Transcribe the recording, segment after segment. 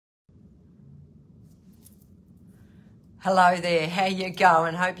Hello there, how you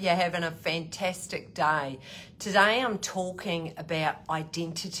going? Hope you're having a fantastic day. Today I'm talking about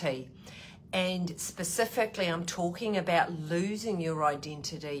identity, and specifically I'm talking about losing your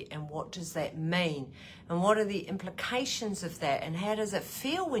identity and what does that mean and what are the implications of that and how does it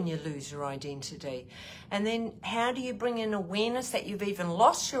feel when you lose your identity, and then how do you bring in awareness that you've even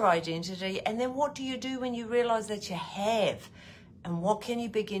lost your identity, and then what do you do when you realize that you have, and what can you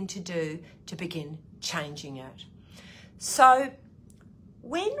begin to do to begin changing it. So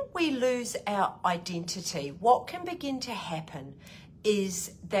when we lose our identity, what can begin to happen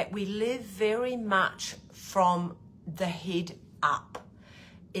is that we live very much from the head up.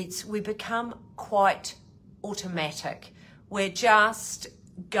 We become quite automatic. We're just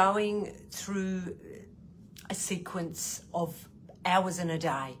going through a sequence of hours in a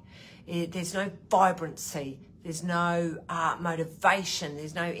day. There's no vibrancy. There's no motivation,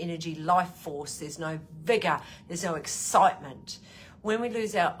 there's no energy, life force, there's no vigor, there's no excitement. When we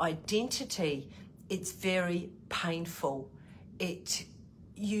lose our identity, it's very painful.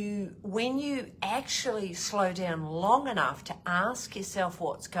 When you actually slow down long enough to ask yourself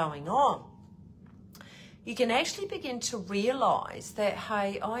what's going on, you can actually begin to realize that,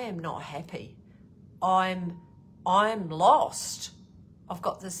 hey, I am not happy. I'm lost. I've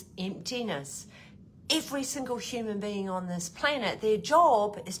got this emptiness. Every single human being on this planet, their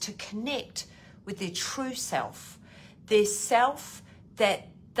job is to connect with their true self, their self that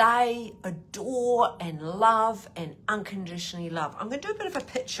they adore and love and unconditionally love. I'm going to do a bit of a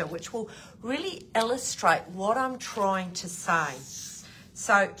picture which will really illustrate what I'm trying to say.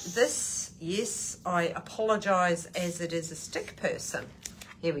 So this, yes, I apologize as it is a stick person.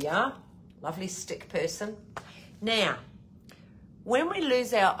 Here we are, lovely stick person. Now, when we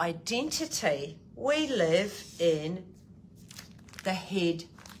lose our identity, we live in the head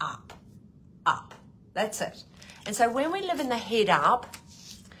up. That's it. And so when we live in the head up,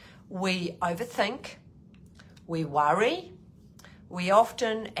 we overthink, we worry, we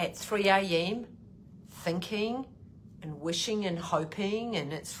often at 3 a.m. thinking and wishing and hoping,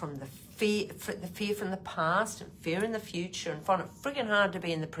 and it's from the fear from the past and fear in the future, and find it friggin' hard to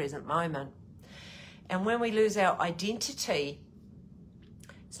be in the present moment. And when we lose our identity,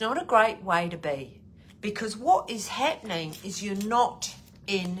 it's not a great way to be, because what is happening is you're not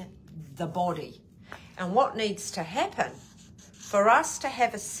in the body. And what needs to happen for us to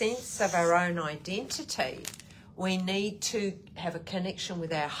have a sense of our own identity, we need to have a connection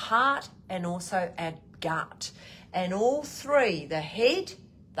with our heart and also our gut. And all three, the head,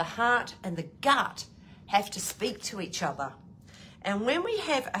 the heart, and the gut, have to speak to each other. And when we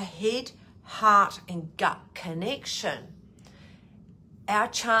have a head, heart, and gut connection, our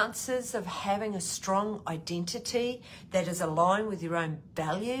chances of having a strong identity that is aligned with your own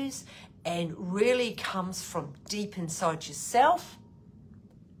values and really comes from deep inside yourself,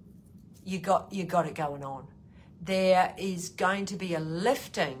 you got it going on. There is going to be a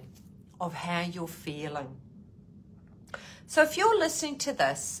lifting of how you're feeling. So if you're listening to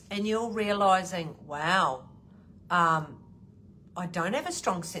this and you're realizing, wow, I don't have a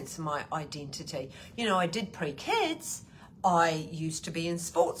strong sense of my identity. You know, I did pre-kids. I used to be in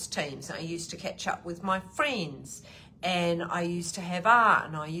sports teams. I used to catch up with my friends, and I used to have art,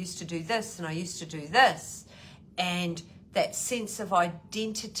 and I used to do this, and I used to do this. And that sense of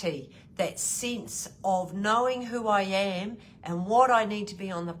identity, that sense of knowing who I am and what I need to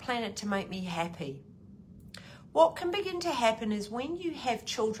be on the planet to make me happy. What can begin to happen is when you have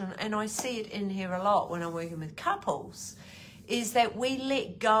children, and I see it in here a lot when I'm working with couples, is that we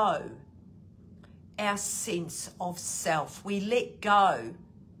let go our sense of self. We let go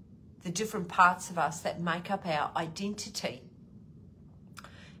the different parts of us that make up our identity.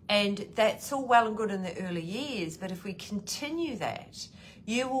 And that's all well and good in the early years, but if we continue that,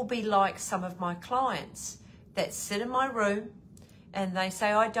 you will be like some of my clients that sit in my room and they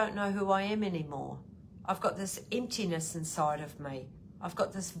say, I don't know who I am anymore. I've got this emptiness inside of me. I've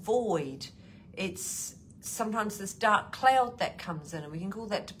got this void. It's sometimes this dark cloud that comes in, and we can call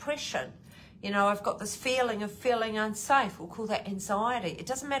that depression. You know, I've got this feeling of feeling unsafe. We'll call that anxiety. It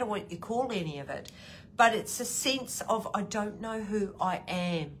doesn't matter what you call any of it, but it's a sense of I don't know who I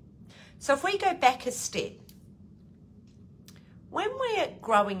am. So if we go back a step, when we're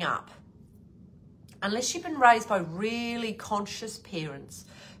growing up, unless you've been raised by really conscious parents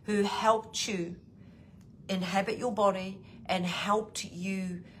who helped you inhabit your body and helped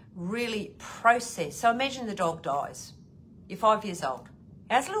you really process. So imagine the dog dies. You're 5 years old.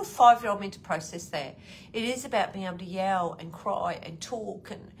 How's a little 5-year-old meant to process that? It is about being able to yell and cry and talk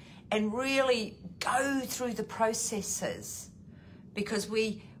and really go through the processes, because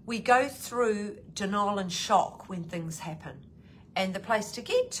we we go through denial and shock when things happen. And the place to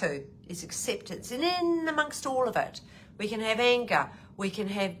get to is acceptance. And in amongst all of it, we can have anger, we can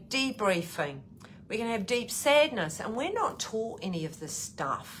have debriefing, we can have deep sadness, and we're not taught any of this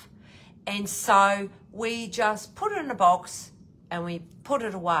stuff. And so we just put it in a box and we put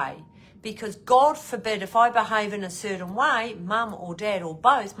it away. Because God forbid, if I behave in a certain way, mum or dad or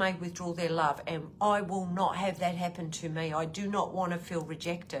both may withdraw their love, and I will not have that happen to me. I do not want to feel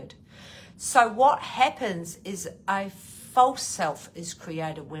rejected. So what happens is a false self is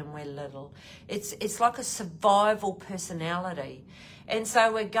created when we're little. It's like a survival personality. And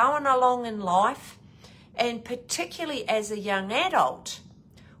so we're going along in life, and particularly as a young adult,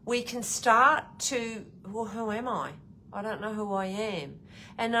 we can start to, well, who am I? I don't know who I am.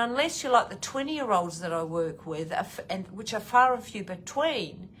 And unless you're like the 20-year-olds that I work with, and which are far and few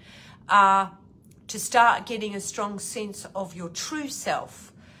between, to start getting a strong sense of your true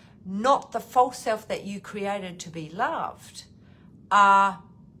self, not the false self that you created to be loved,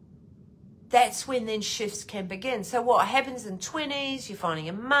 that's when then shifts can begin. So what happens in 20s, you're finding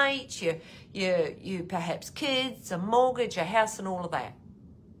a mate, you perhaps kids, a mortgage, a house, and all of that.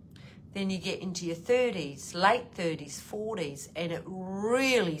 Then you get into your 30s, late 30s, 40s, and it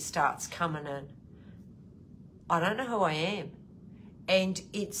really starts coming in. I don't know who I am. And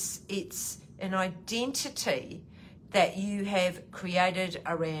it's an identity that you have created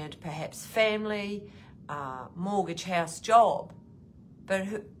around perhaps family, mortgage, house, job. But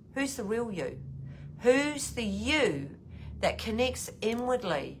who's the real you? Who's the you that connects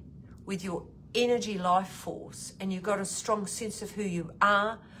inwardly with your energy life force, and you've got a strong sense of who you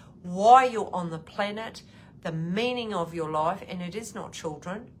are, why you're on the planet, the meaning of your life? And it is not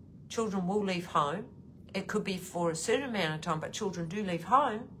children. Children will leave home. It could be for a certain amount of time, but children do leave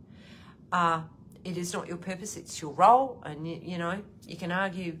home. It is not your purpose, it's your role. And, you know, you can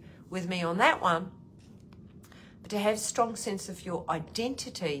argue with me on that one. But to have a strong sense of your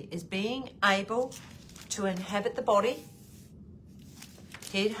identity is being able to inhabit the body,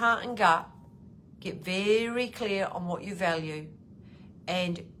 head, heart, and gut, get very clear on what you value,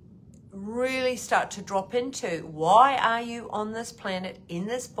 and really start to drop into, why are you on this planet, in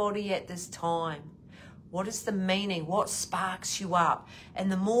this body at this time? What is the meaning? What sparks you up?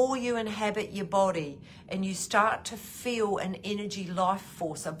 And the more you inhabit your body and you start to feel an energy life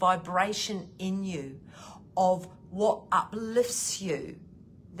force, a vibration in you of what uplifts you,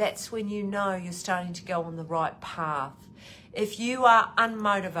 that's when you know you're starting to go on the right path. If you are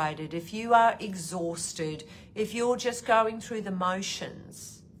unmotivated, if you are exhausted, if you're just going through the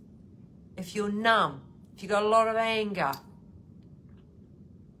motions, if you're numb, if you've got a lot of anger,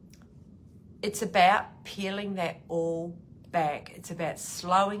 it's about peeling that all back. It's about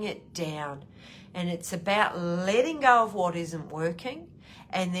slowing it down. And it's about letting go of what isn't working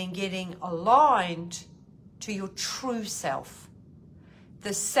and then getting aligned to your true self.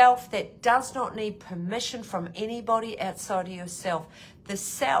 The self that does not need permission from anybody outside of yourself. The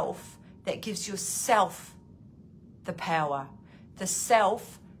self that gives yourself the power. The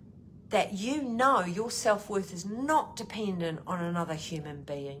self that you know your self-worth is not dependent on another human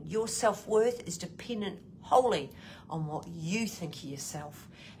being. Your self-worth is dependent wholly on what you think of yourself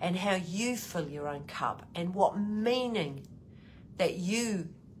and how you fill your own cup and what meaning that you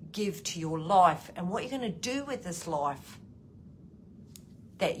give to your life and what you're going to do with this life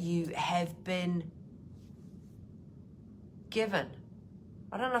that you have been given.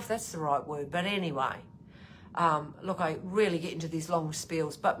 I don't know if that's the right word, but anyway. Look, I really get into these long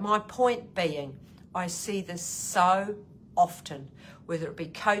spiels, but my point being, I see this so often, whether it be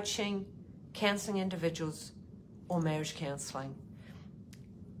coaching, counselling individuals, or marriage counselling.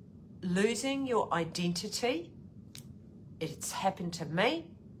 Losing your identity, it's happened to me,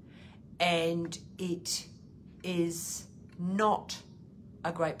 and it is not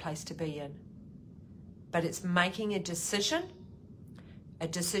a great place to be in. But it's making a decision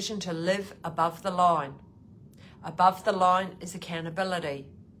to live above the line. Above the line is accountability.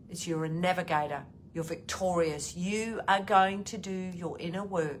 It's you're a navigator. You're victorious. You are going to do your inner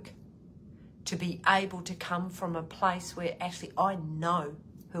work to be able to come from a place where actually I know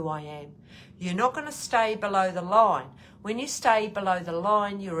who I am. You're not going to stay below the line. When you stay below the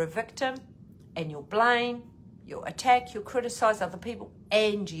line, you're a victim and you'll blame, you'll attack, you'll criticize other people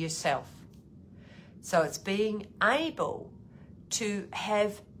and yourself. So it's being able to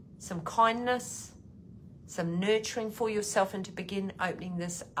have some kindness, some nurturing for yourself, and to begin opening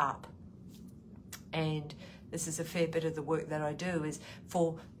this up. And this is a fair bit of the work that I do, is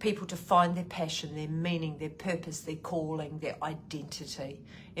for people to find their passion, their meaning, their purpose, their calling, their identity.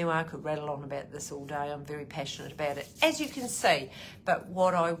 Anyway, I could rattle on about this all day. I'm very passionate about it, as you can see. But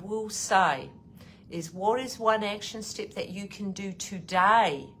what I will say is, what is one action step that you can do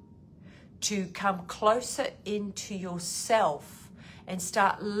today to come closer into yourself and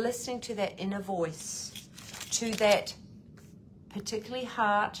start listening to that inner voice, to that particularly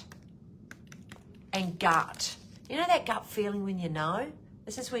heart and gut. You know that gut feeling when you know?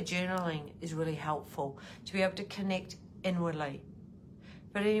 This is where journaling is really helpful, to be able to connect inwardly.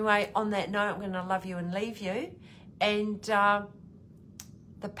 But anyway, on that note, I'm going to love you and leave you. And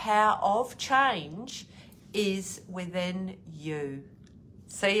the power of change is within you.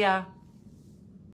 See ya.